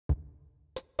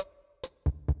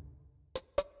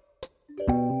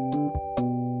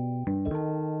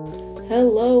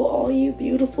Hello, all you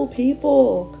beautiful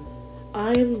people.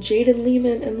 I am Jaden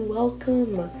Lehman, and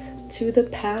welcome to the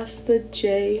Past the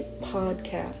J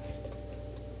podcast.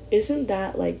 Isn't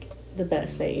that, the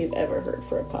best name you've ever heard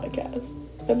for a podcast?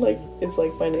 And, it's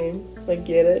my name.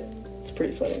 Get it? It's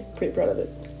pretty funny. Pretty proud of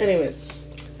it. Anyways,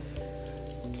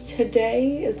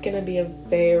 today is gonna be a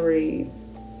very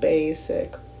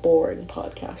basic, boring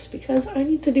podcast because I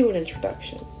need to do an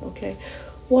introduction, okay?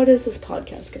 What is this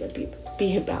podcast gonna be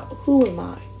about? Who am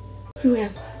I? Who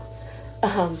am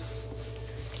I?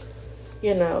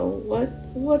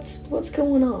 What's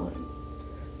going on?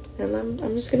 And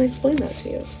I'm just gonna explain that to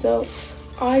you. So,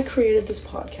 I created this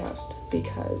podcast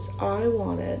because I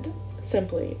wanted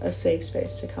simply a safe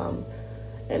space to come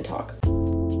and talk.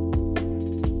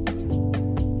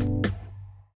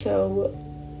 So,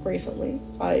 recently,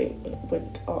 I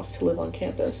went off to live on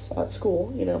campus at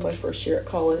school, my first year at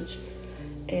college,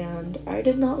 and I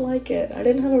did not like it. I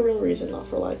didn't have a real reason not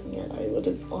for liking it. I would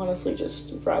have honestly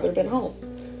just rather been home.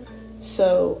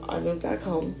 So, I moved back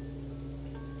home,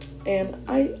 and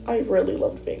I really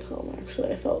loved being home,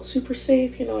 actually. I felt super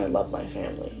safe, I love my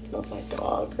family, love my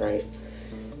dog, right?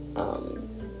 I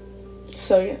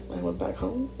went back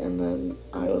home, and then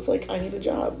I was like, I need a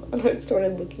job, and I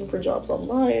started looking for jobs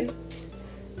online,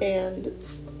 and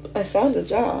I found a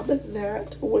job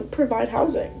that would provide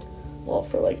housing, well,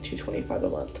 for $225 a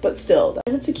month, but still,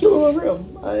 and it's a cute little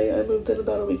room. I moved in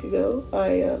about a week ago.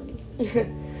 I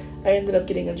ended up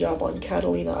getting a job on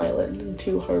Catalina Island in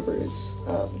Two Harbors,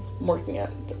 working at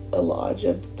a lodge,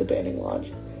 the Banning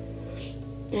Lodge.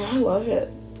 Yeah, I love it.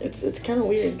 It's kind of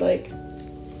weird,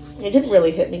 it didn't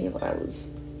really hit me that I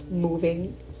was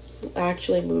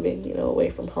actually moving,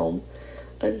 away from home,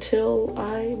 until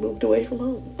I moved away from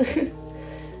home,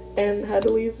 and had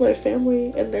to leave my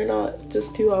family, and they're not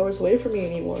just 2 hours away from me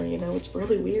anymore, it's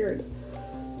really weird,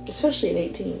 especially at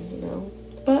 18,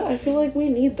 but I feel like we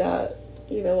need that.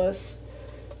 Us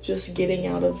just getting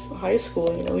out of high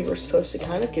school, we were supposed to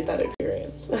kind of get that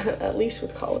experience, at least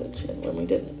with college, and when we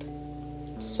didn't.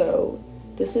 So,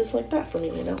 this is like that for me,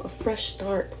 a fresh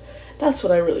start. That's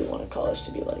what I really wanted college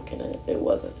to be like, and it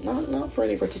wasn't. Not for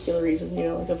any particular reason,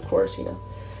 of course,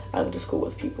 I went to school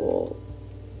with people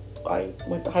I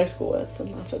went to high school with,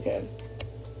 and that's okay.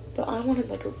 But I wanted,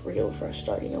 a real fresh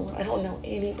start, I don't know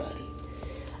anybody.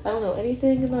 I don't know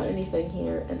anything about anything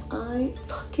here, and I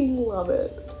fucking love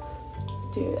it.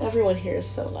 Dude, everyone here is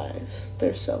so nice.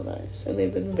 They're so nice, and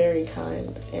they've been very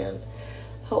kind and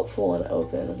helpful and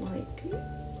open, and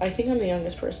I think I'm the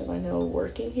youngest person I know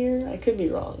working here. I could be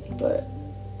wrong, but,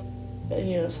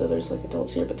 so there's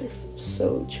adults here, but they're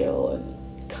so chill and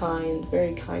kind,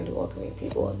 very kind and welcoming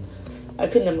people, and I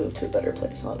couldn't have moved to a better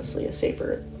place, honestly, a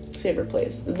safer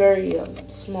place. It's a very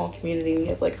small community. We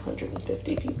have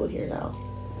 150 people here now,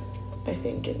 I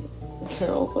think, and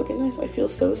they're all fucking nice. I feel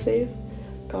so safe.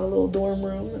 Got a little dorm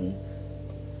room, and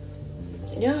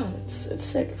yeah, it's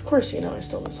sick. Of course, I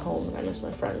still miss home, and I miss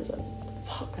my friends, and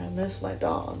fuck, I miss my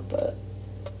dog, but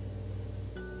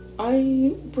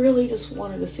I really just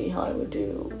wanted to see how I would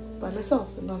do by myself,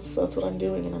 and that's what I'm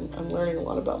doing, and I'm learning a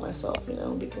lot about myself,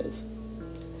 because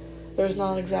there's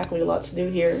not exactly a lot to do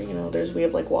here, we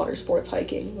have water sports,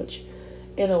 hiking, which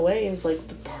in a way is the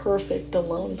perfect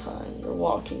alone time. You're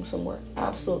walking somewhere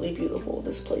absolutely beautiful.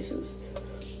 This place is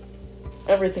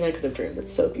everything I could have dreamed.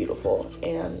 It's so beautiful,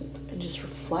 and just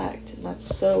reflect, and that's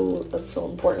so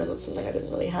important, and that's something I didn't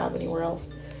really have anywhere else.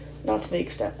 Not to the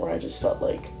extent where I just felt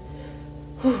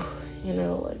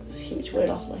this huge weight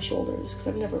off my shoulders, because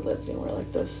I've never lived anywhere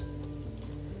like this.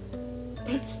 But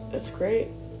it's great.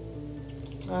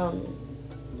 I'm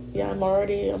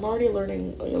already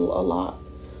learning a lot.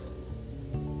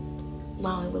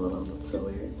 Wow, I live alone. That's so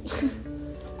weird.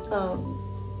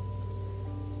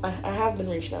 I have been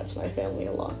reaching out to my family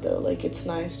a lot, though. It's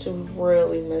nice to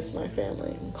really miss my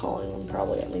family. I'm calling them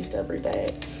probably at least every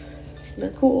day. And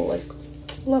they're cool. I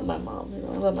love my mom,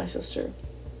 I love my sister.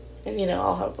 And,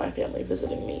 I'll have my family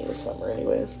visiting me this summer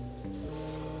anyways.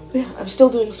 But yeah, I'm still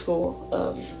doing school,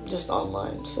 just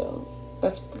online, so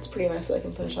that's pretty nice that I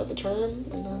can finish out the term,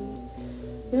 and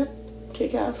then,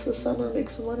 kick ass this summer,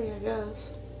 make some money, I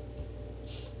guess.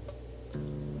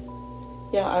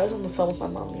 Yeah, I was on the phone with my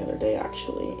mom the other day,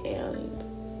 actually, and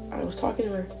I was talking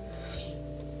to her,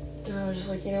 and I was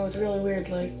just it's really weird,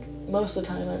 most of the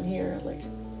time I'm here,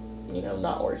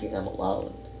 not working, I'm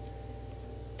alone,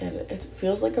 and it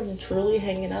feels like I'm truly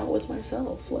hanging out with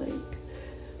myself,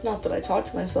 not that I talk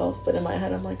to myself, but in my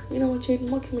head I'm you know what,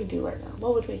 Jaden, what can we do right now?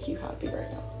 What would make you happy right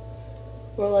now?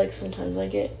 Or sometimes I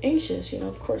get anxious,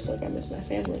 of course, I miss my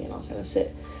family, and I'll kind of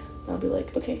sit, and I'll be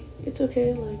okay, it's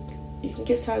okay, you can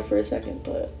get sad for a second,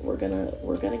 but we're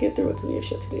gonna get through it because we have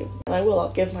shit to do. And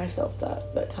I'll give myself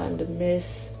that time to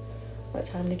miss, that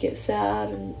time to get sad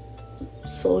and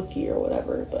sulky or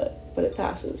whatever, but it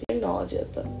passes. You acknowledge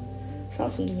it, but it's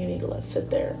not something you need to let sit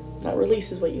there. That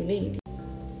release is what you need.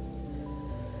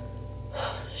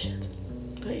 Shit.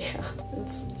 But yeah,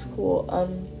 it's cool.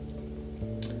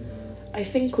 I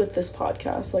think with this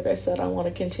podcast, like I said, I want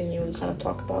to continue and kind of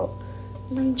talk about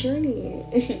my journey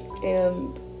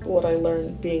and what I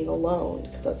learned being alone,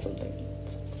 because that's something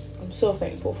I'm so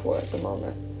thankful for at the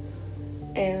moment.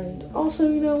 And also,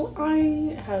 you know,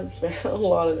 I have a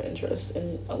lot of interest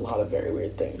in a lot of very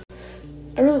weird things.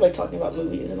 I really like talking about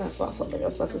movies, and that's not something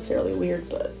that's necessarily weird,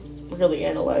 but really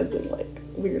analyzing like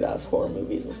weird ass horror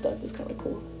movies and stuff is kind of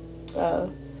cool.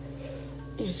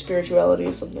 Spirituality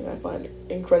is something I find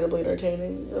incredibly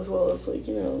entertaining, as well as like,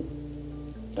 you know,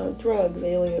 drugs,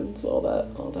 aliens, all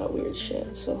that weird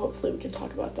shit. So hopefully we can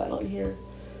talk about that on here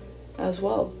as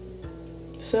well.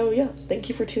 So yeah, thank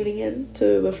you for tuning in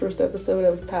to the first episode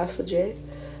of Pass the J.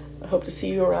 I hope to see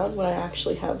you around when I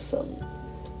actually have some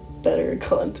better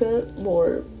content,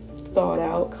 more thought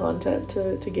out content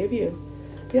to give you.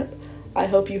 But yep, I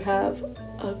hope you have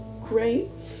a great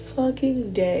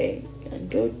fucking day, and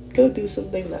go do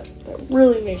something that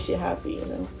really makes you happy, you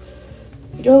know.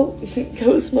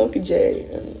 Go smoke a J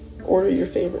and order your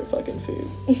favorite fucking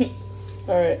food.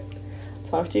 Alright,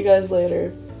 talk to you guys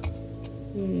later.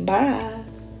 Bye.